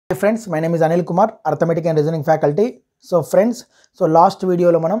Friends, my name is Anil Kumar, Arithmetic and Reasoning faculty. So friends, last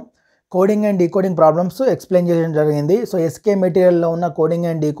video lo manam coding and decoding problems explain cheyadam jarigindi. So SK material lo unna coding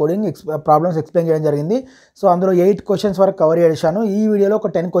and decoding problems explain cheyadam jarigindi. So అందులో 8 questions వరకు cover చేశాను. ఈ వీడియోలో ఒక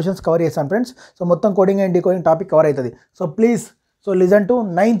 10 questions cover చేశాను friends. So మొత్తం coding and decoding topic cover అవుతుంది. So please listen to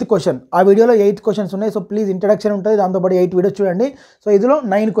 9th question. ఆ వీడియోలో 8 క్వశ్చన్స్ ఉన్నాయి. సో ప్లీజ్ ఇంట్రడక్షన్ ఉంటుంది, దాంతోపాటు 8 వీడియోస్ చూడండి. సో ఇందులో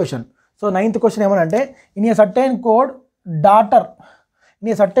 9 క్వశ్చన్. సో 9th క్వశ్చన్ ఏమనంటే in a certain code daughter in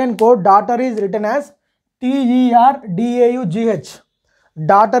a certain code daughter is written as TERDAUGH.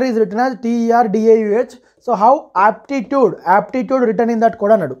 Daughter is written as TERDAUGH. So how aptitude written in that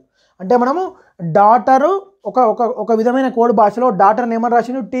code అన్నాడు. అంటే మనము daughter ఒక విధమైన code భాషలో daughter ఏమని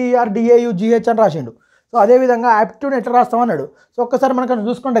రాసిండు, TERDAUGH అని రాసిండు. సో అదేవిధంగా యాప్టిట్యూడ్ ఎట్లా రాస్తాం అన్నాడు. సో ఒక్కసారి మనకు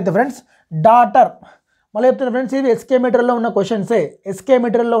చూసుకుంటే ఫ్రెండ్స్ డాటర్ మళ్ళీ చెప్తున్నా ఫ్రెండ్స్, ఇవి ఎస్కే మెటీరియల్లో ఉన్న క్వశ్చన్సే, ఎస్కే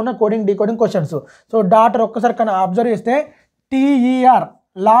మెటీరియల్లో ఉన్న coding decoding questions. So daughter ఒక్కసారి కన్నా అబ్జర్వ్ చేస్తే TER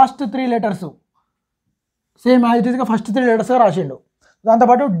last 3 letters same as it ఈస్గా ఫస్ట్ 3 లెటర్స్గా రాసిండు.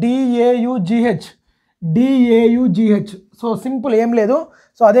 దాంతోపాటు DAUGH. సో సింపుల్ ఏం లేదు.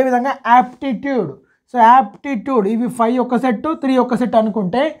 సో అదేవిధంగా యాప్టిట్యూడ్. సో యాప్టిట్యూడ్ ఇవి 5 ఒక సెట్ 3 ఒక సెట్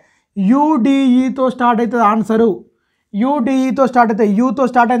అనుకుంటే UDEతో స్టార్ట్ అవుతుంది ఆన్సరు. UDEతో స్టార్ట్ అవుతాయి. యూతో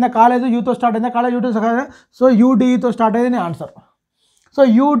స్టార్ట్ అయిందా కాలేదు, యూతో స్టార్ట్ అయిందా కాలేదు, యూతో స్టార్ట్ అయిందా. సో UDEతో స్టార్ట్ అయ్యేది answer. So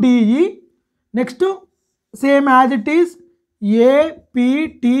UDE next same as it is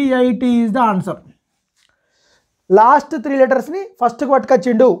APTIT is the answer. Last 3 లెటర్స్ని ఫస్ట్కి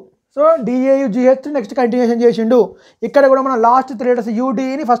పట్టుకొచ్చిండు. సో DAUGH నెక్స్ట్ కంటిన్యూషన్ చేసిండు. ఇక్కడ కూడా మనం లాస్ట్ 3 లెటర్స్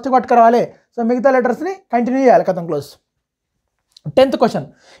UDEని ఫస్ట్కి పట్టుకురావాలి. సో మిగతా లెటర్స్ని కంటిన్యూ చేయాలి. కథం close. 10th question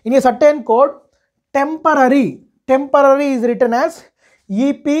in a certain code temporary is return as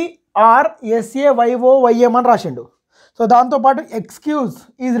EPRSAYOYM అని రాసిండు. సో దాంతోపాటు excuse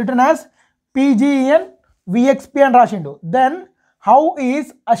is return as PGENVXP అని రాసిండు. Then how is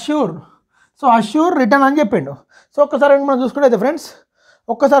assure. So assure return అని చెప్పిండు. సో ఒక్కసారి మనం చూసుకుంటే అయితే ఫ్రెండ్స్,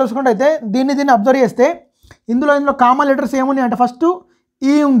 ఒక్కసారి చూసుకుంటే అయితే దీన్ని అబ్జర్వ్ చేస్తే ఇందులో కామన్ లెటర్స్ ఏమున్నాయి అంటే ఫస్ట్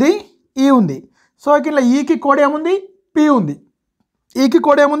ఈ ఉంది. సో ఇట్లా ఈకి కోడ్ ఏముంది, పి ఉంది. ఈకి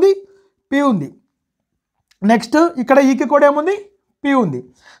కోడ్ ఏముంది, పి ఉంది. నెక్స్ట్ ఇక్కడ ఈకి కోడ్ ఏముంది, పి ఉంది.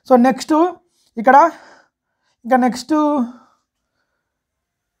 సో నెక్స్ట్ ఇక్కడ ఇంకా నెక్స్ట్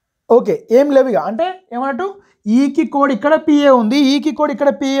ఓకే ఏం లేవు ఇక. అంటే ఏమన్నట్టు ఈకి కోడ్ ఇక్కడ పిఏ ఉంది, ఈకి కోడ్ ఇక్కడ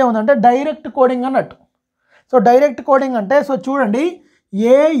పిఏ ఉంది, అంటే డైరెక్ట్ కోడింగ్ అన్నట్టు. సో డైరెక్ట్ కోడింగ్ అంటే సో చూడండి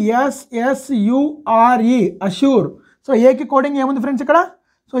ASSURE అష్యూర్. సో ఏకి కోడింగ్ ఏముంది ఫ్రెండ్స్ ఇక్కడ.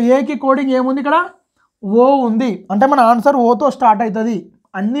 సో ఏకి కోడింగ్ ఏముంది ఇక్కడ, ఓ ఉంది. అంటే మన ఆన్సర్ ఓతో స్టార్ట్ అవుతుంది.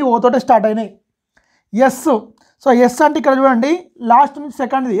 అన్నీ ఓతోటే స్టార్ట్ అయినాయి. ఎస్. సో ఎస్ అంటే ఇక్కడ చూడండి లాస్ట్ నుంచి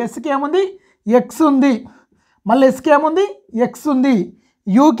సెకండ్ది. ఎస్కి ఏముంది, ఎక్స్ ఉంది. మళ్ళీ ఎస్కి ఏముంది, ఎక్స్ ఉంది.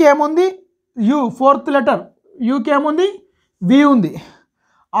 యూకి ఏముంది, యూ ఫోర్త్ లెటర్. యూకి ఏముంది, వి ఉంది.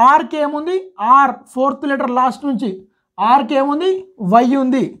 ఆర్కి ఏముంది, ఆర్ ఫోర్త్ లెటర్ లాస్ట్ నుంచి. ఆర్కి ఏముంది, వై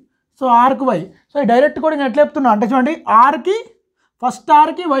ఉంది. So Arki why. సో ఈ డైరెక్ట్ కోడింగ్ ఎట్లా చెప్తున్నా అంటే చూడండి ఆర్కి ఫస్ట్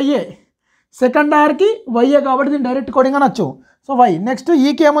ఆర్కి వైఏ, సెకండ్ ఆర్కి వైఏ, కాబట్టి దీన్ని డైరెక్ట్ కోడింగ్ అనొచ్చు. So why. నెక్స్ట్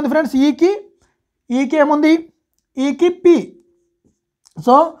ఈకి ఏముంది ఫ్రెండ్స్, ఈకి ఏముంది, ఈకి P.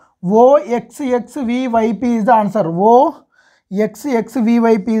 So OXXVYP is the answer.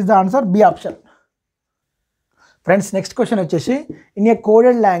 OXXVYP is the answer, B option. Friends next question వచ్చేసి in a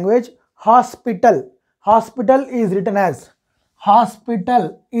coded language hospital is return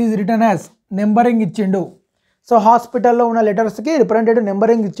as numbering ఇచ్చిండు. సో హాస్పిటల్లో ఉన్న లెటర్స్కి రిప్రజెంటేటివ్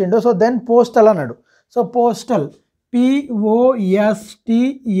నెంబరింగ్ ఇచ్చిండు. సో దెన్ పోస్టల్ అన్నాడు. So postal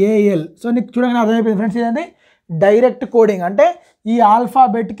POSTAL. So నీకు చూడండి అర్థమైపోయింది friends, ఇదంటే డైరెక్ట్ కోడింగ్. అంటే ఈ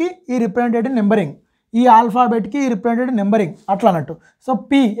ఆల్ఫాబెట్కి ఈ రిప్రజెంటేటివ్ నెంబరింగ్, ఈ ఆల్ఫాబెట్కి ఈ రిప్రజెంటేటివ్ నెంబరింగ్ అట్లా అన్నట్టు. సో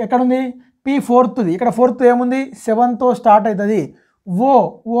పి ఎక్కడుంది, పి ఫోర్త్ది. ఇక్కడ ఫోర్త్ ఏముంది, 7తో స్టార్ట్ అవుతుంది. ఓ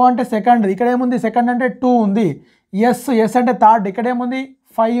అంటే సెకండ్ది. ఇక్కడ ఏముంది, సెకండ్ అంటే 2 ఉంది. ఎస్ అంటే థర్డ్. ఇక్కడ ఏముంది,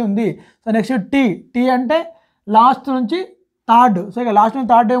 5 ఉంది. సో నెక్స్ట్ టీ అంటే లాస్ట్ నుంచి థర్డ్. సో ఇక లాస్ట్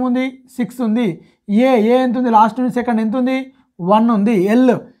నుంచి థర్డ్ ఏముంది, 6 ఉంది. ఏ ఎంత ఉంది, లాస్ట్ నుంచి సెకండ్ ఎంత ఉంది, 1 ఉంది.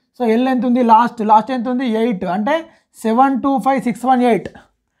 ఎల్. సో ఎల్ ఎంత ఉంది, లాస్ట్ ఎంత ఉంది, 8. అంటే 725618.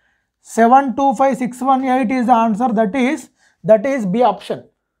 725618 is the answer. That is B option.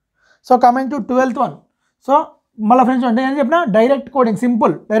 So coming to 12th one. So మళ్ళీ ఫ్రెండ్స్ అంటే ఏం చెప్పినా direct coding,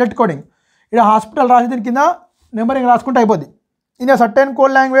 simple direct coding. ఇక్కడ హాస్పిటల్ రాసి దీని కింద నెంబరింగ్ రాసుకుంటే అయిపోద్ది. In a certain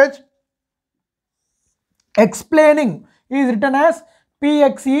code language explaining is return as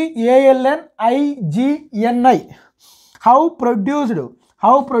PXEALNIGNI. How produced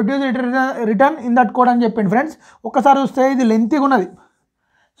return in that code అని చెప్పింది ఫ్రెండ్స్. ఒక్కసారి చూస్తే ఇది లెంతీగా ఉన్నది.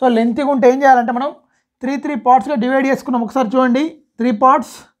 సో లెంతీగా ఉంటే ఏం చేయాలంటే మనం 3 పార్ట్స్గా డివైడ్ చేసుకున్నాం. ఒకసారి చూడండి 3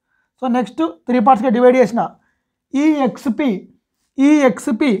 పార్ట్స్. సో నెక్స్ట్ 3 పార్ట్స్గా డివైడ్ చేసిన EXP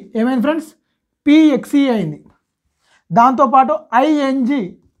ఈఎక్స్పి ఏమైంది ఫ్రెండ్స్, పిఎక్సి అయింది. దాంతోపాటు ఐఎన్జి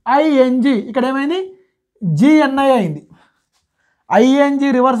ఇక్కడ ఏమైంది, జిఎన్ఐ అయింది. ఐఎన్జి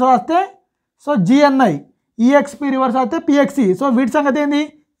రివర్స్ రాస్తే సో జిఎన్ఐ, ఈఎక్స్పి రివర్స్ రాస్తే పిఎక్సి. సో వీటి సంగతి ఏంది,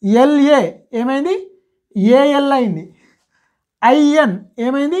 ఎల్ఏ ఏమైంది, ఏఎల్ అయింది. ఐఎన్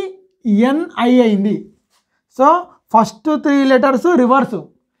ఏమైంది, ఎన్ఐ అయింది. So first 3 letters reverse,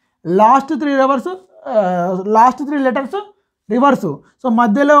 last 3 letters reverse. So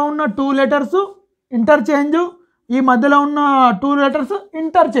మధ్యలో ఉన్న 2 లెటర్స్ ఇంటర్చేంజ్, ఈ మధ్యలో ఉన్న 2 లెటర్స్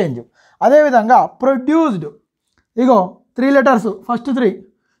ఇంటర్చేంజ్. అదేవిధంగా ప్రొడ్యూస్డ్, ఇగో 3 లెటర్స్ ఫస్ట్ 3,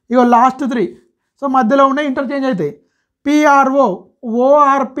 ఇగో లాస్ట్ 3, సో మధ్యలో ఉన్న ఇంటర్చేంజ్ అవుతాయి. పిఆర్ఓ,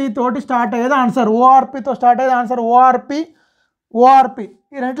 ఓఆర్పి తోటి స్టార్ట్ అయ్యేది ఆన్సర్, ఓఆర్పితో స్టార్ట్ అయ్యేది ఆన్సర్, ఓఆర్పి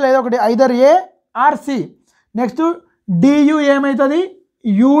ఈ రెంట్లో ఏదో ఒకటి, ఐదర్ ఏ ఆర్ సి. నెక్స్ట్ డియు ఏమవుతుంది,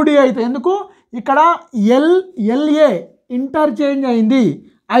 యూడి అవుతుంది. ఎందుకు, ఇక్కడ ఎల్ఏ ఇంటర్చేంజ్ అయింది,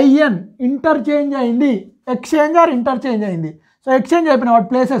 ఐఎన్ ఇంటర్చేంజ్ అయింది, ఎక్స్చేంజ్ ఆర్ ఇంటర్చేంజ్ అయింది. సో ఎక్స్చేంజ్ అయిపోయిన వాటి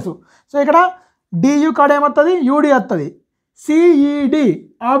ప్లేసెస్. సో ఇక్కడ డియు కాడ ఏమవుతుంది, యూడి వస్తుంది. సిఈడి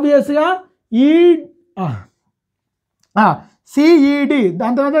ఆబ్వియస్గా సిఈడి,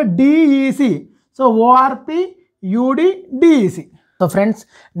 దాని తర్వాత DEC. So ORP UD DEC. So friends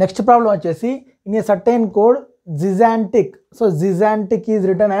next problem వచ్చేసి in a certain code జిజాంటిక్. So జిజాంటిక్ is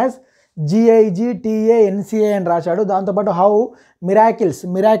return as GIGTANCA అని రాశాడు. దాంతోపాటు హౌ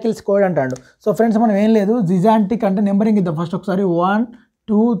మిరాకిల్స్ కోడ్ అంటాడు. సో ఫ్రెండ్స్ మనం ఏం లేదు, జిజాంటిక్ అంటే నెంబరింగ్ ఇద్దాం ఫస్ట్ ఒకసారి. 1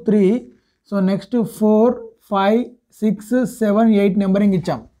 2 3, సో నెక్స్ట్ 4 5 6 7 8 నెంబరింగ్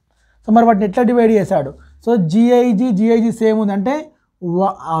ఇచ్చాం. సో మరి వాటిని ఎట్లా డివైడ్ చేశాడు. సో GIG సేమ్ ఉందంటే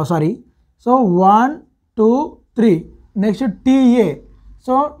so 1 2 3. Next TA,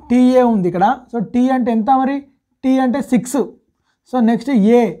 so TA ఉంది ఇక్కడ. సో T అంటే ఎంత, మరి T అంటే 6. సో నెక్స్ట్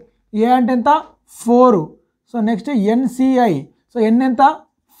ఏ అంటే ఎంత, 4. So next NCI, so N ఎంత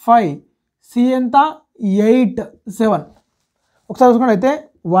 5, C ఎంత 8 7. ఒకసారి చూసుకుంటే అయితే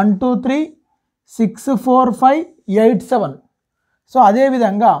 1 2 3 6 4 5 8 7. సో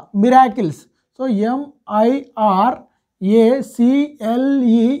అదేవిధంగా మిరాకిల్స్, సో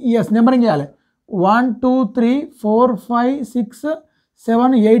MIRACLES నెంబరింగ్ చేయాలి. 1 2 3 4 5 6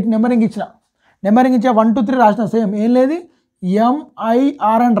 7 8 నెంబరింగ్ ఇచ్చిన, 1 2 3 రాసిన, సేమ్ ఏం లేదు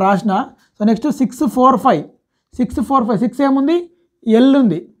MIR అని రాసిన. సో నెక్స్ట్ 6 4 5 6 ఏముంది, ఎల్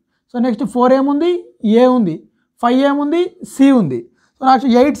ఉంది. సో నెక్స్ట్ 4 ఏముంది, ఏ ఉంది. 5 ఏముంది, సి ఉంది. So next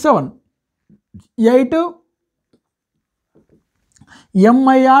 8 7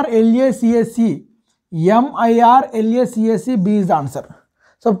 MIRLACSE B is the answer.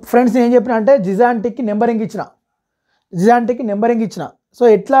 So friends ఏం చెప్పిన అంటే జిజాంటిక్కి నెంబరింగ్ ఇచ్చిన. సో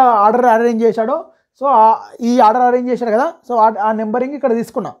ఎట్లా ఆర్డర్ అరేంజ్ చేశాడో, సో ఈ ఆర్డర్ అరేంజ్ చేశాడు కదా. సో ఆ నెంబరింగ్ ఇక్కడ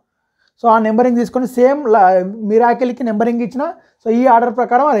తీసుకున్నా. సో ఆ నెంబరింగ్ తీసుకొని సేమ్ మిరాకిల్కి నెంబరింగ్ ఇచ్చిన. సో ఈ ఆర్డర్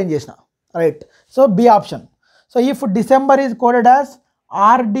ప్రకారం అరేంజ్ చేసిన, right. So B option. So if December is coded as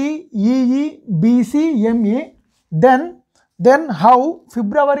RDEEBCME, then how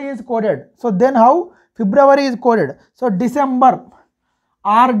February is coded. So so December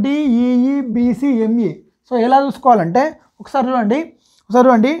RDEEBCME. So ఎలా చూసుకోవాలంటే ఒకసారి చూడండి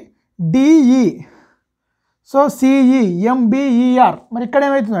DE, సో CEMBER. మరి ఇక్కడ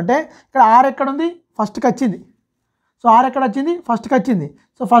ఏమవుతుందంటే ఇక్కడ R ఎక్కడ ఉంది, ఫస్ట్కి వచ్చింది. సో R ఎక్కడ వచ్చింది, ఫస్ట్కి వచ్చింది.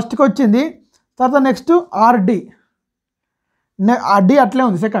 సో ఫస్ట్కి వచ్చింది, తర్వాత నెక్స్ట్ RD అట్లే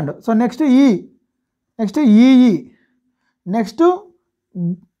ఉంది second. So next EE, next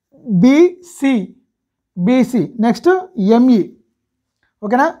BC, next ME.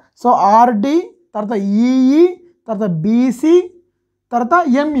 ఓకేనా. సో RD, తర్వాత EE, తర్వాత BC, తర్వాత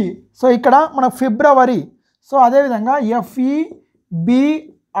ME. సో ఇక్కడ మన ఫిబ్రవరి. సో అదేవిధంగా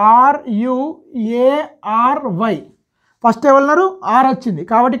FEBRUARY. ఫస్ట్ ఎవరున్నారు, R వచ్చింది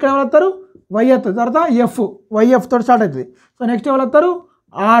కాబట్టి ఇక్కడ ఎవరు వస్తారు, Y వస్తుంది. తర్వాత YF తోటి స్టార్ట్ అవుతుంది. సో నెక్స్ట్ ఎవరు వస్తారు,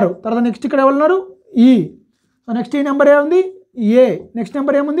 R. తర్వాత నెక్స్ట్ ఇక్కడ ఎవరున్నారు, E. సో నెక్స్ట్ ఈ నెంబర్ ఏముంది, A. నెక్స్ట్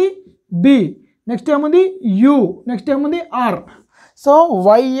నెంబర్ ఏముంది, B. నెక్స్ట్ ఏముంది, U. నెక్స్ట్ ఏముంది, R. సో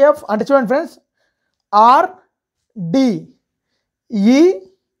YF అంటే చూడండి friends, RDEE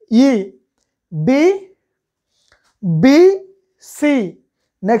BC,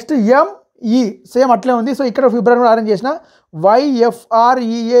 next ME. Same అట్లే ఉంది. సో ఇక్కడ ఫిబ్రవరి అరేంజ్ చేసిన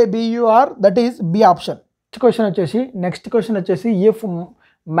YFREABUR, that is B option. Next question వచ్చేసి if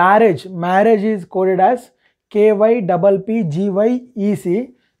marriage is coded as KYPPGYEC,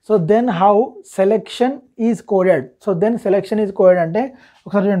 so then how selection is coded. So then selection is coded అంటే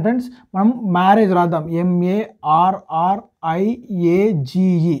ఒకసారి చూడండి friends, మనం marriage రాద్దాం.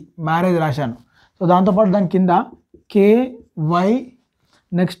 MARRIAGE మ్యారేజ్ రాశాను. సో దాంతోపాటు దాని కింద KY,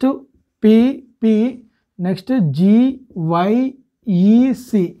 next PP, next GYE,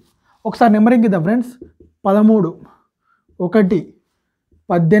 ఈసి. ఒకసారి నెంబరింగ్ ఇద్దాం friends. 13, 1, 18,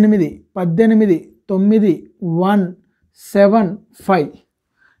 18, 9, 1, 7, 5.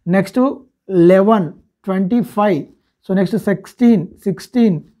 Next 11, 25. So next 16,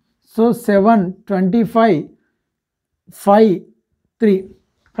 16. So 7, 25, 5, 3.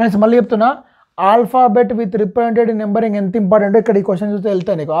 Friends మళ్ళీ చెప్తున్నా, ఆల్ఫాబెట్ విత్ రిప్రజెంటెడ్ నెంబరింగ్ ఎంత ఇంపార్టెంట్ ఇక్కడ ఈ క్వశ్చన్ చూస్తే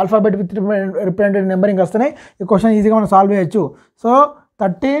వెళ్తాయి నీకు. ఆల్ఫాబెట్ విత్ రిప్రజెంటెడ్ నెంబరింగ్ వస్తేనే ఈ క్వశ్చన్ ఈజీగా మనం సాల్వ్ చేయొచ్చు. సో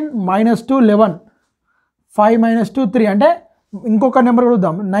 13 - 2 11, 5 - 2 3. అంటే ఇంకొక నెంబర్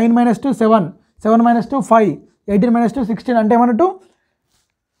చూద్దాం. 9 - 2 7, 7 - 2 5, 18 - 2 16. అంటే ఏమన్నట్టు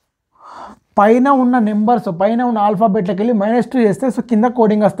పైన ఉన్న నెంబర్స్, పైన ఉన్న ఆల్ఫాబెట్లోకి వెళ్ళి -2 చేస్తే సో కింద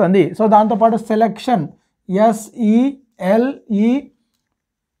కోడింగ్ వస్తుంది. సో దాంతోపాటు సెలెక్షన్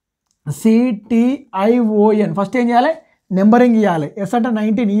SELECTION. ఫస్ట్ ఏం చేయాలి? నెంబరింగ్ ఇవ్వాలి. ఎస్ అంటే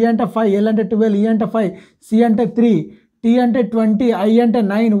 19, ఈ అంటే 5, ఎల్ అంటే 12, ఈ అంటే 5, సి అంటే 3, టీ అంటే 20, ఐ అంటే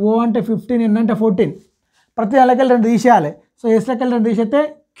 9, ఓ అంటే 15, ఎన్ అంటే 14. ప్రతి లెక్కలు 2 తీసేయాలి. సో ఎస్ లెక్కలు 2 తీసేస్తే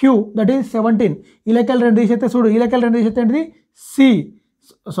క్యూ, దట్ ఈస్ 17. ఈ లెక్కలు 2 తీసేస్తే చూడు, ఈ లెక్కలు 2 తీసేస్తే ఏంటిది? సి.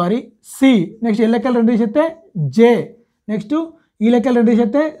 నెక్స్ట్ ఎల్ లెక్కలు 2 తీసేస్తే జే. నెక్స్ట్ ఈ లెక్కలు 2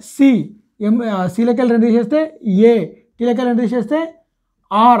 తీసేస్తే సి. సి లెక్కలు 2 తీసేస్తే ఏ. టీ లెక్కలు 2 తీసేస్తే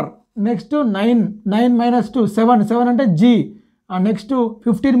ఆర్. నెక్స్ట్ 9 - 2 7 అంటే జీ. నెక్స్ట్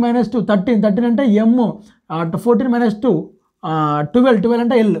 15 - 2 13 అంటే ఎమ్. 14 - 2 12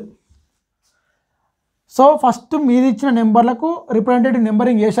 అంటే ఎల్. సో ఫస్ట్ మీది ఇచ్చిన నెంబర్లకు రిప్రజెంటేటివ్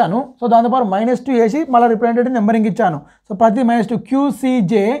నెంబరింగ్ చేశాను. సో దాంతోపాటు -2 చేసి మళ్ళీ రిప్రజెంటేటివ్ నెంబరింగ్ ఇచ్చాను. సో ప్రతి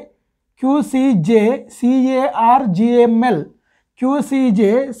 -2 QCJ CARGML,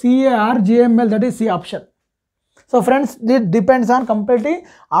 that is C option. So friends, this depends on completely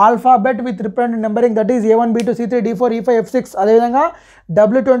alphabet with representative numbering, that is A1, B2, C3, D4, E5, F6. అదేవిధంగా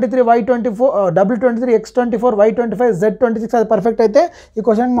W23, Y24, W23, X24, Y25, Z26 అది perfect అయితే ఈ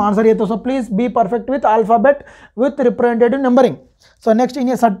question answer చేస్తాం. So please be perfect with alphabet with representative numbering. So next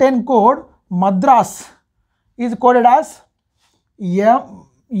in a certain code Madras is coded as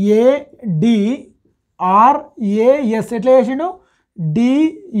MADRAS. ఎట్లా చేసిండు?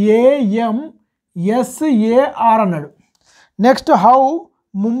 DAMSAR అన్నాడు. Next how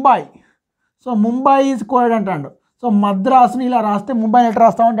Mumbai. So Mumbai is coded అంటాడు. So మద్రాస్ని ఇలా రాస్తే ముంబైని ఎట్లా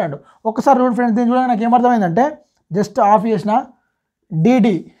రాస్తాం అంటాడు. ఒకసారి రూల్ ఫ్రెండ్స్ దీన్ని చూడగా నాకు ఏమర్థమైందంటే జస్ట్ ఆఫ్ చేసిన DD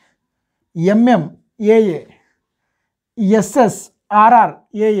MMAA SSRR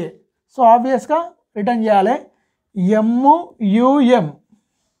AA. So ఆబ్వియస్గా రిటర్న్ చేయాలి MUM,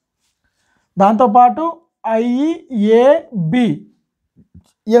 దాంతోపాటు IAB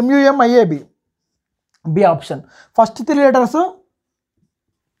MUM IAB B option. First 3 letters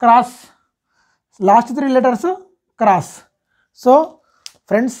cross, last 3 letters cross. So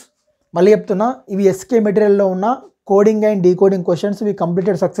friends మళ్ళీ చెప్తున్నా, ఇవి SK మెటీరియల్లో ఉన్న కోడింగ్ అండ్ డీకోడింగ్ క్వశ్చన్స్ ఇవి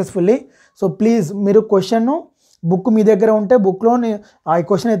కంప్లీటెడ్ సక్సెస్ఫుల్లీ. సో ప్లీజ్ మీరు క్వశ్చన్ బుక్ మీ దగ్గర ఉంటే బుక్లో ఆ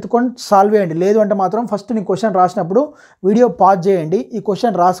క్వశ్చన్ ఎత్తుకొని సాల్వ్ చేయండి. లేదు అంటే మాత్రం ఫస్ట్ నీ క్వశ్చన్ రాసినప్పుడు వీడియో పాజ్ చేయండి, ఈ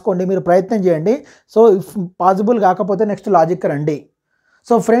క్వశ్చన్ రాసుకోండి, మీరు ప్రయత్నం చేయండి. సో ఇఫ్ పాసిబుల్ కాకపోతే నెక్స్ట్ లాజిక్ రండి.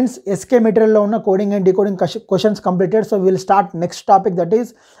 సో ఫ్రెండ్స్ SK మెటీరియల్లో ఉన్న coding and decoding questions completed. So will start next topic, that is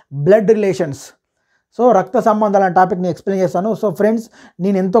blood relations. So రక్త సంబంధాలు అనే టాపిక్ని ఎక్స్ప్లెయిన్ చేస్తాను. సో ఫ్రెండ్స్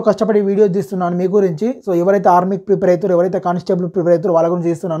నేను ఎంతో కష్టపడి వీడియోస్ తీస్తున్నాను మీ గురించి. సో ఎవరైతే ఆర్మీకి ప్రిపేర్ అవుతారో, ఎవరైతే కానిస్టేబుల్ ప్రిపేర్ అవుతారో వాళ్ళ గురించి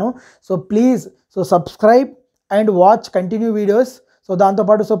తీస్తున్నాను. So please subscribe and watch continue videos. So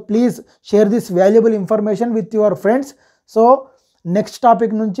దాంతోపాటు please share this valuable information with your friends. So next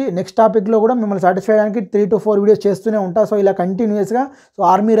టాపిక్లో కూడా మిమ్మల్ని సాటిస్ఫై చేయడానికి 3 to 4 వీడియోస్ చేస్తూనే ఉంటా. సో ఇలా కంటిన్యూస్గా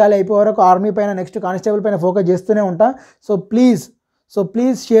ఆర్మీ ర్యాలీ అయిపోయే వరకు ఆర్మీ పైన నెక్స్ట్ కానిస్టేబుల్ పైన ఫోకస్ చేస్తూనే ఉంటా. So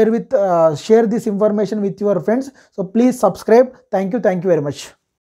please share this information with your friends. So please subscribe. Thank you very much.